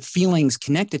with the feelings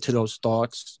connected to those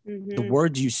thoughts, the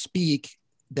words you speak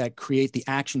that create the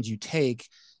actions you take,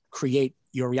 create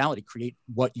your reality, create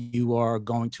what you are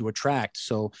going to attract.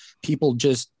 So people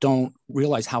just don't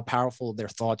realize how powerful their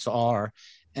thoughts are,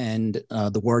 and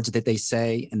the words that they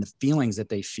say and the feelings that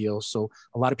they feel. So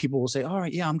a lot of people will say, all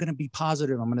right, yeah, I'm going to be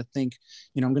positive. I'm going to think,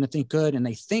 I'm going to think good. And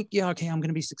they think, yeah, okay, I'm going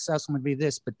to be successful. I'm going to be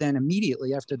this. But then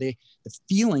immediately after the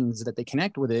feelings that they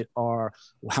connect with it are,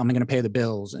 well, how am I going to pay the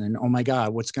bills? And oh my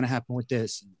God, what's going to happen with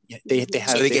this? They don't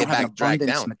have an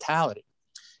abundance mentality.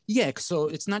 Yeah, so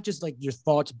it's not just like your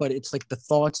thoughts, but it's like the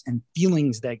thoughts and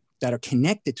feelings that are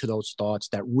connected to those thoughts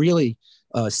that really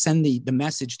send the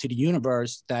message to the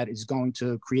universe that is going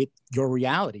to create your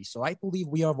reality. So I believe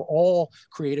we are all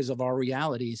creators of our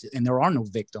realities, and there are no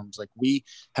victims. Like, we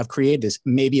have created this.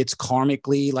 Maybe it's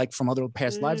karmically, like from other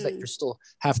past lives, that you still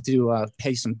have to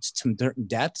pay some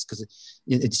debts, because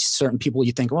it's certain people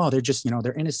you think, oh, they're just,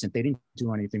 they're innocent. They didn't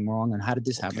do anything wrong. And how did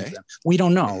this happen to them? We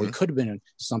don't know. It could have been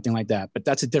something like that, but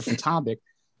that's a different topic.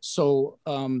 So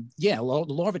the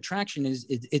law of attraction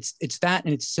it's that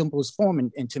in its simplest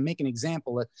form. And to make an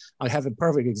example, I have a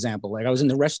perfect example. Like, I was in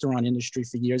the restaurant industry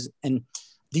for years, and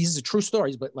these are true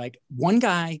stories, but like one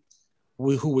guy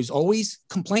who was always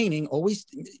complaining, always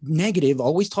negative,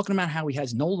 always talking about how he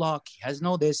has no luck, he has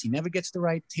no this, he never gets the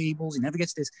right tables, he never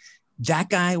gets this. That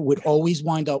guy would always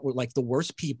wind up with like the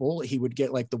worst people. He would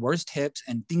get like the worst tips,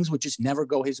 and things would just never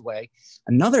go his way.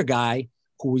 Another guy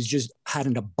who was just had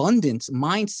an abundance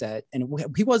mindset, and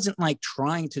he wasn't like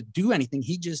trying to do anything.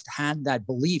 He just had that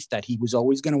belief that he was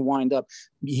always going to wind up.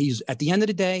 He's at the end of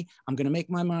the day, I'm going to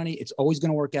make my money. It's always going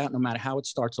to work out. No matter how it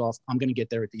starts off, I'm going to get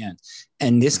there at the end.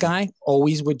 And this guy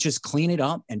always would just clean it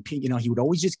up. And, he would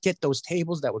always just get those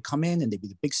tables that would come in, and they'd be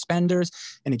the big spenders,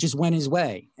 and it just went his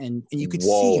way. And you could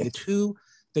see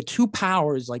the two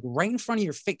powers like right in front of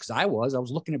your face. I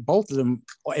was looking at both of them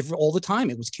all the time.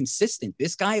 It was consistent.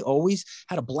 This guy always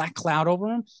had a black cloud over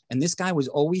him, and this guy was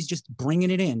always just bringing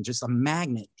it in, just a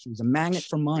magnet. He was a magnet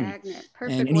for money.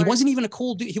 And he wasn't even a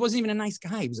cool dude. He wasn't even a nice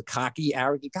guy. He was a cocky,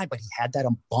 arrogant guy, but he had that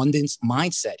abundance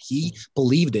mindset. He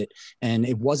believed it, and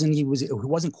he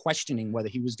wasn't questioning whether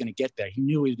he was going to get there. He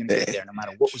knew he was going to get there no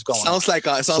matter what was going on.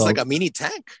 Sounds like a mini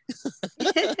tank.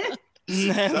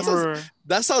 Never.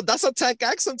 That's how Tank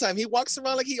acts sometimes. He walks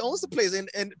around like he owns the place,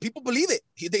 and people believe it.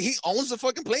 He owns the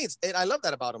fucking planes, and I love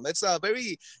that about him. It's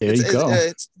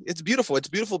it's beautiful. It's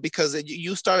beautiful because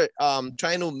you start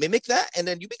trying to mimic that, and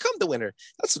then you become the winner.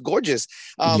 That's gorgeous.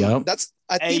 That's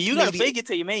I think you gotta fake it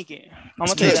till you make it.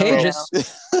 It's contagious.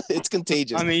 It's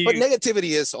contagious. I mean, but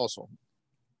negativity is also.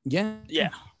 Yeah.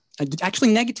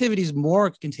 Actually, negativity is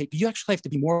more contagious. You actually have to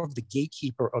be more of the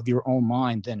gatekeeper of your own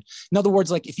mind than, in other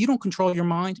words, like if you don't control your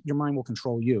mind will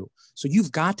control you. So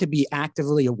you've got to be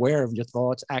actively aware of your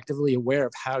thoughts, actively aware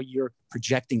of how you're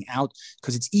projecting out,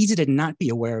 because it's easy to not be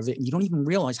aware of it. And you don't even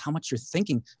realize how much you're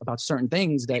thinking about certain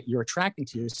things that you're attracting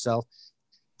to yourself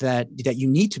that you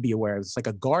need to be aware of. It's like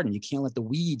a garden. You can't let the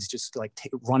weeds just like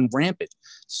run rampant.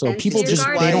 So and people just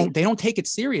they don't take it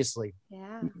seriously.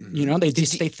 Yeah. They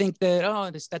think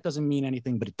that that doesn't mean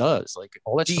anything, but it does. Like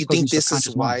all that. Do you think this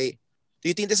is why? Do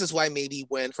you think this is why maybe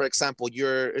when, for example,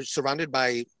 you're surrounded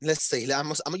by, let's say,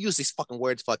 I'm gonna use these fucking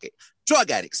words, fuck it, drug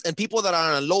addicts and people that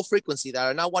are on a low frequency, that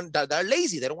are not that are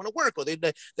lazy, they don't want to work, or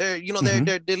they're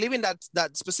they're living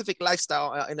that specific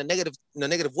lifestyle in a negative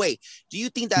way. Do you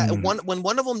think that when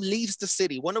one of them leaves the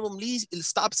city, one of them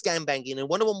stops gangbanging, and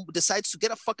one of them decides to get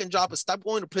a fucking job and stop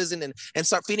going to prison and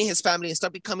start feeding his family and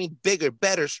start becoming bigger,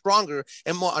 better, stronger,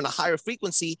 and more on a higher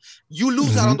frequency, you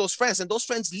lose out on those friends, and those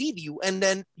friends leave you, and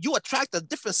then you attract a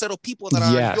different set of people that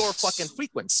are your fucking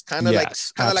frequency, kind of like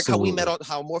how we met,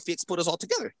 how Morpheus put us all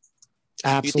together.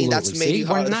 Absolutely. You think that's maybe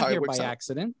we're not here by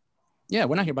accident. Yeah,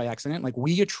 we're not here by accident. Like,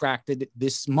 we attracted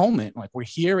this moment. Like, we're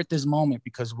here at this moment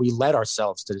because we led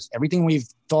ourselves to this. Everything we've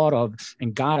thought of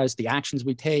and got us, the actions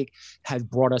we take, has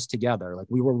brought us together. Like,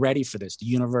 we were ready for this. The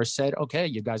universe said, okay,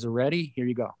 you guys are ready. Here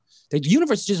you go. The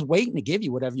universe is just waiting to give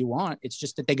you whatever you want. It's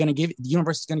just that the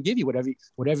universe is going to give you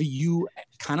whatever you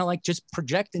kind of like just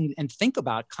project and think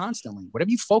about constantly.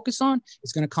 Whatever you focus on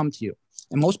is going to come to you.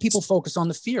 And most people focus on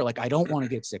the fear. Like, I don't want to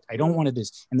get sick. I don't want to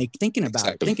this. And they thinking about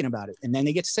it. And then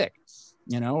they get sick,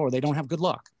 or they don't have good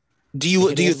luck. Do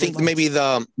you think maybe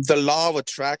the law of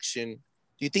attraction,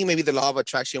 do you think maybe the law of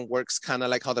attraction works kind of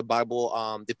like how the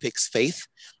Bible depicts faith?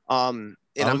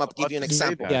 And I I'm was gonna give you an about to say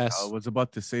example. that. Yes. I was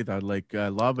about to say that. Like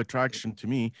law of attraction to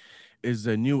me is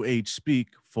a new age speak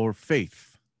for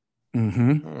faith.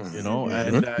 Mm-hmm. You know,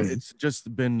 Mhm. and it's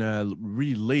just been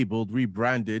relabeled,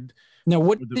 rebranded. Now,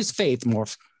 what For the- is faith,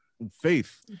 Morph?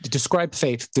 Faith. Describe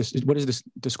faith. What is this?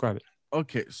 Describe it.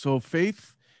 Okay, so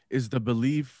faith is the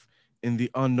belief in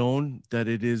the unknown, that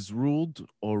it is ruled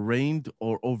or reigned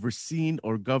or overseen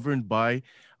or governed by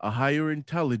a higher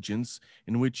intelligence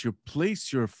in which you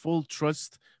place your full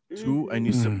trust to and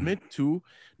you Mhm. submit to,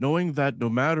 knowing that no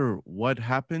matter what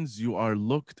happens, you are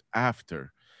looked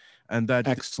after. And that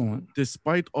Excellent.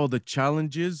 despite all the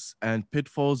challenges and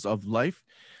pitfalls of life,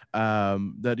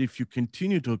 that if you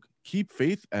continue to keep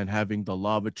faith and having the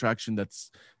law of attraction, that's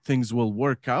things will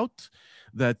work out,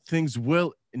 that things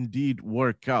will indeed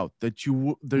work out, that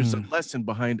there's a lesson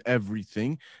behind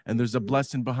everything, and there's a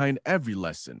blessing behind every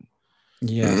lesson.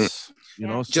 Yes. You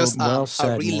know, so Just Well a said,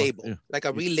 Mark. relabel, Yeah. like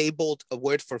a relabeled a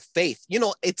word for faith. You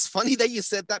know, it's funny that you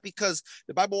said that because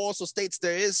the Bible also states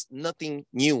there is nothing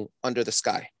new under the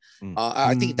sky. Mm.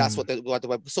 I think that's what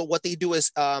so what they do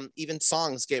is even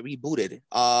songs get rebooted,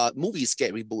 movies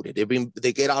get rebooted.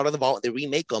 They get out of the vault, they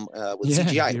remake them with Yeah,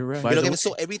 CGI. you're right. By You know the what I mean?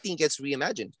 So everything gets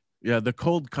reimagined. yeah, the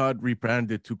cold cod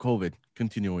rebranded to COVID.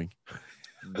 Continuing.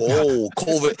 Whoa,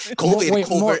 COVID, Wait,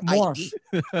 covert more. ID.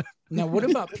 Now, what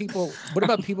about people? What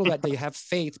about people that they have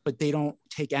faith, but they don't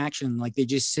take action? Like they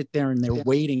just sit there and they're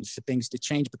waiting for things to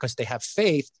change because they have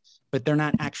faith, but they're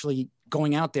not actually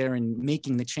going out there and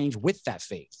making the change with that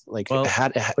faith. Like, Well-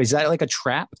 is that like a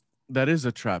trap? That is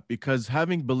a trap, because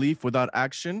having belief without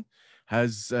action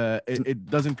has it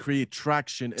doesn't create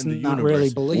traction It's in the not universe.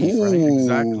 really belief, right?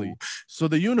 Exactly. So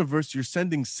the universe, you're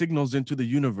sending signals into the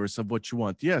universe of what you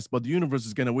want. Yes, but the universe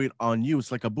is gonna wait on you. It's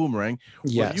like a boomerang.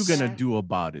 What are you Yes. gonna do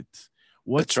about it?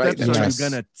 What That's right, steps that's are right. you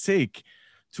gonna take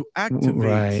to activate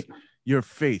Right. your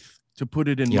faith, to put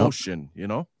it in Yep. motion? You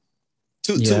know.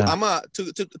 Yeah.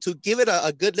 To give it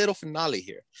a good little finale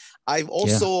here. I've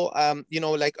also you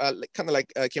know, like kind of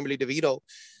like Kimberly DeVito.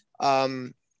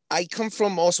 I come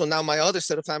from also now my other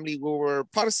set of family, we were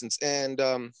Protestants and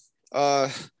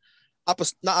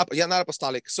not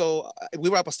apostolic. So we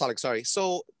were apostolic, sorry.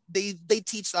 So they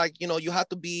teach, like, you know, you have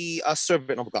to be a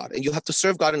servant of God and you have to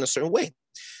serve God in a certain way.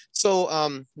 So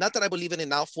not that I believe in it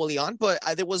now fully on, but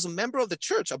there was a member of the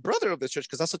church, a brother of the church,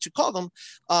 because that's what you call them.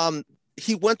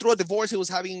 He went through a divorce. He was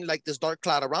having like this dark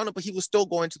cloud around him, but he was still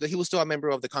he was still a member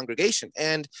of the congregation.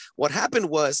 And what happened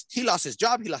was he lost his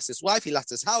job, he lost his wife, he lost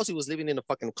his house, he was living in a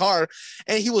fucking car.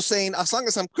 And he was saying, as long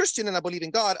as I'm Christian and I believe in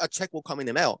God, a check will come in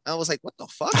the mail. And I was like, what the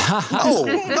fuck?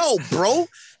 No, bro.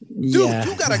 Dude, Yeah.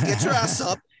 you gotta get your ass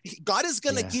up. God is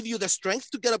gonna Yeah. give you the strength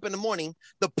to get up in the morning,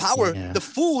 the power, Yeah. the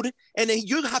food, and then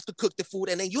you have to cook the food,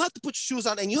 and then you have to put shoes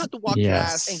on, and you have to walk your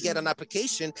ass and get an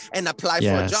application and apply for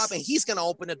a Yes. job, and he's gonna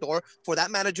open the door for that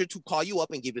manager to call you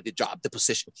up and give you the job, the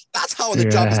position. That's how the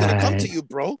job is gonna come to Right. you,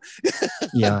 bro.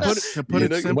 Yeah. To put You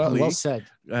it know, simply, Well said.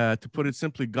 to put it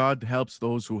simply, God helps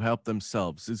those who help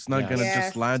themselves. It's not Yes. gonna Yes.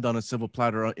 just land on a silver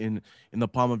platter in the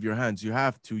palm of your hands. You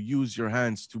have to use your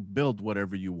hands to build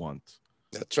whatever you want.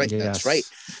 That's right. That's Yes. right.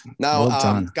 Now, Well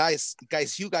done. guys,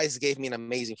 you guys gave me an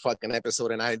amazing fucking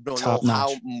episode, and I don't Top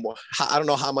know notch. I don't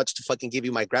know how much to fucking give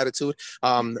you my gratitude.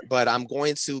 But I'm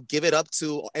going to give it up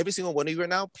to every single one of you right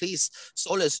now. Please,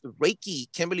 Solis,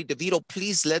 Reiki, Kimberly DeVito,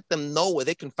 please let them know where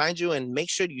they can find you, and make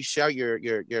sure you share your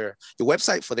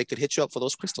website so they could hit you up for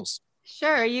those crystals.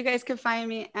 Sure. You guys can find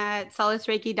me at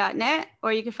solusreiki.net,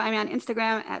 or you can find me on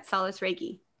Instagram at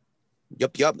solusreiki.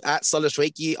 Yep. At Solis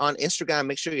Reiki on Instagram.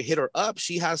 Make sure you hit her up.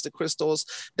 She has the crystals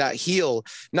that heal.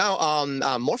 Now,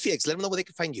 Morpheus, let them know where they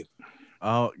can find you.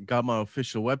 Got my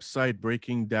official website,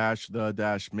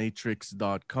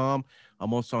 breaking-the-matrix.com.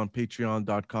 I'm also on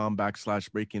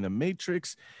patreon.com/breaking the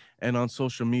matrix. And on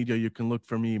social media, you can look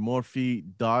for me, morphe.x.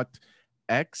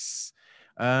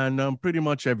 And I'm pretty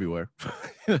much everywhere.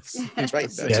 That's right.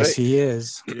 That's Yes, right. he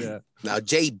is. Yeah. Now,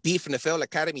 JB from the Fail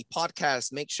Academy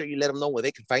podcast, make sure you let them know where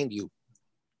they can find you.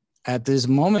 At this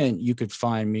moment, you could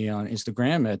find me on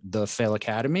Instagram at the Fail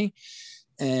Academy,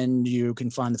 and you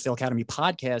can find the Fail Academy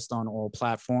podcast on all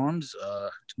platforms,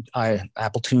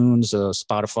 Apple Tunes,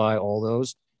 Spotify, all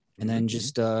those, and then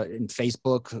just in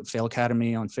Facebook, Fail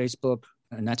Academy on Facebook,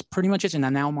 and that's pretty much it.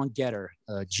 And now I'm on Getter,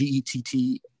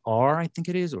 GETTR, I think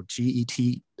it is, or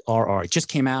GETRR. It just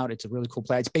came out. It's a really cool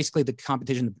play. It's basically the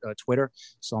competition of Twitter,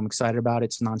 so I'm excited about it.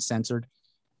 It's non-censored,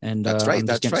 and That's right, I'm just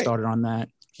that's getting right. started on that.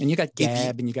 And you got If you-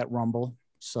 Gab and you got Rumble,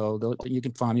 so you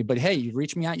can find me. But hey, you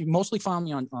reach me out. You mostly find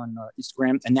me on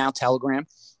Instagram and now Telegram,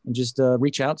 and just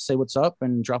reach out, say what's up,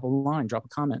 and drop a line, drop a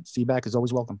comment. Feedback is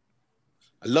always welcome.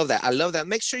 I love that. I love that.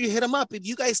 Make sure you hit them up. If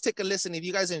you guys take a listen, if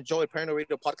you guys enjoy Paranoid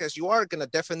Radio Podcast, you are going to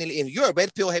definitely, if you're a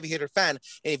Red Pill Heavy Hitter fan,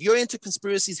 and if you're into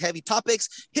conspiracies, heavy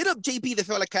topics, hit up JP the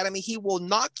Fail Academy. He will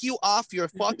knock you off your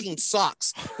fucking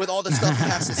socks with all the stuff he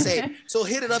has to say. So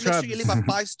hit it up. Make sure you leave a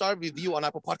 5-star review on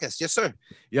Apple Podcasts. Yes, sir.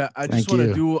 Yeah, I just want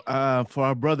to do for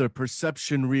our brother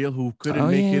Perception Real, who couldn't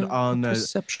make it on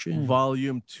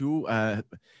volume 2.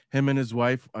 Him and his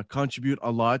wife contribute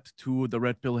a lot to the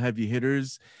Red Pill Heavy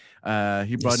Hitters.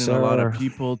 He brought in a lot of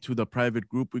people to the private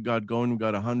group we got going. We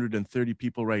got 130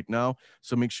 people right now.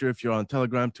 So make sure if you're on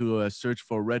Telegram to search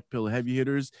for Red Pill Heavy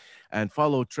Hitters and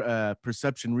follow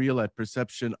Perception Real at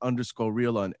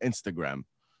Perception_Real on Instagram.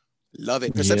 Love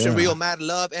it. Perception Real, mad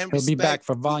love and respect. He'll be back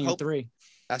for volume 3.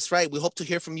 That's right. We hope to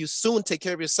hear from you soon. Take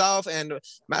care of yourself, and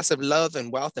massive love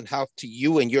and wealth and health to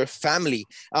you and your family.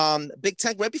 Big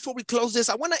Tank, right before we close this,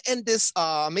 I want to end this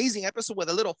amazing episode with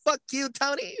a little fuck you,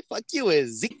 Tony. Fuck you,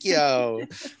 Ezekiel.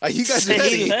 Are you guys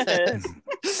ready?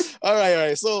 All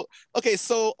right. So, okay.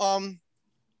 So,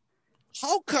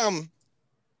 how come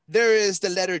there is the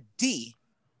letter D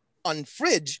on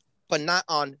fridge, but not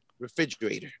on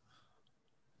refrigerator?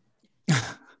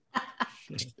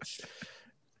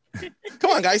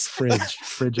 Come on, guys. Fridge.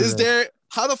 Is there,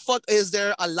 how the fuck is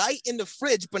there a light in the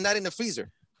fridge but not in the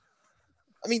freezer?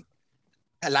 I mean,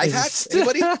 a life hack?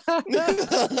 Anybody?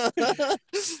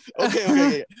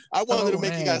 Okay. I wanted to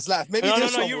make you guys laugh. Maybe no,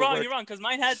 you're wrong. Because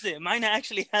mine has it. Mine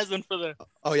actually has one for the.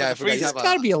 Oh yeah, I forgot. There's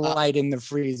got to be a light in the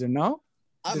freezer, no?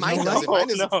 Mine doesn't. Mine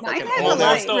is Mine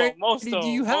has a light. Most do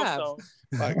you have?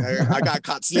 I got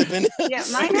caught slipping. Yeah,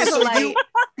 mine has a light.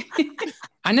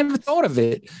 I never thought of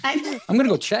it. I'm gonna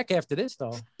go check after this,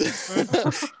 though.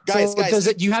 guys,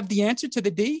 you have the answer to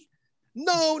the D?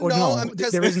 No.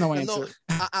 There is no answer.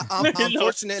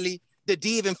 Unfortunately, the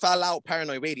D even fell out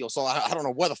Paranoid Radio, so I don't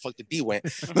know where the fuck the D went.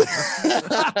 The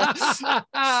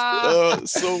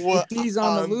D's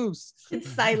on the loose. It's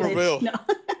silent. For real. No.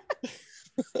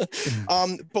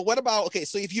 But what about, okay,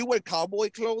 so if you wear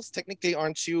cowboy clothes, technically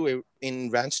aren't you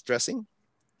in ranch dressing?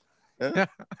 Huh?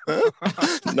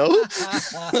 No?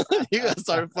 You gotta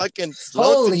start fucking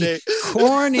slow today.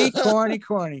 corny.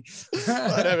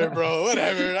 Whatever, bro.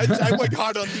 Whatever. I work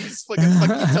hard on these fucking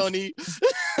Tony.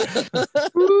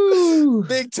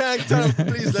 Big Tank,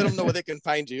 please let them know where they can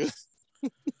find you.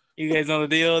 You guys know the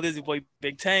deal. This is your boy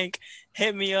Big Tank.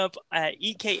 Hit me up at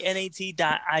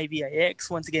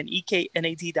eknat.ivix. Once again,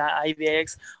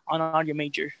 eknat.ivix on all your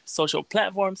major social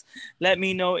platforms. Let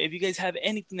me know if you guys have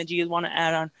anything that you guys want to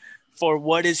add on for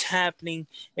what is happening.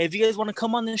 If you guys want to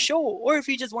come on the show, or if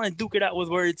you just want to duke it out with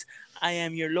words, I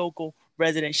am your local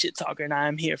resident shit talker, and I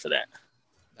am here for that.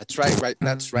 That's right.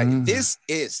 That's right. This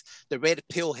is the Red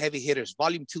Pill Heavy Hitters,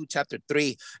 Volume 2, Chapter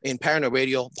 3 in Paranoid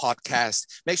Radio Podcast.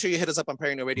 Make sure you hit us up on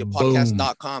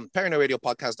paranoidradiopodcast.com,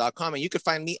 paranoidradiopodcast.com, and you can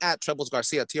find me at Trebles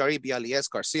Garcia, Trebles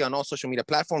Garcia, on all social media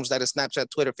platforms. That is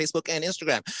Snapchat, Twitter, Facebook, and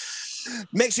Instagram.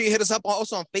 Make sure you hit us up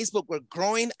also on Facebook. We're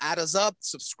growing. Add us up,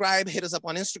 subscribe, hit us up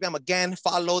on Instagram. Again,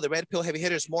 follow the Red Pill Heavy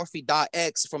Hitters,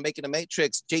 Morphe.x from Making the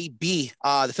Matrix, JB,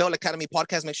 the Fail Academy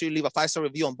podcast. Make sure you leave a 5-star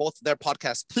review on both their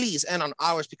podcasts, please, and on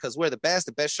ours, because we're the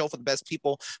best show for the best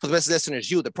people, for the best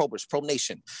listeners, you, the probers, Probe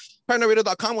Nation.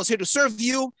 ParanoidRadio.com was here to serve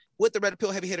you with the Red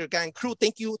Pill Heavy Hitter Gang crew.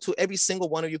 Thank you to every single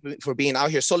one of you for being out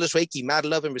here. Solis Reiki, mad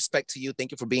love and respect to you.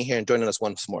 Thank you for being here and joining us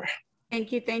once more.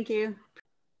 Thank you.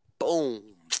 Boom.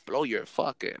 Blow your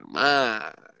fucking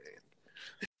mind.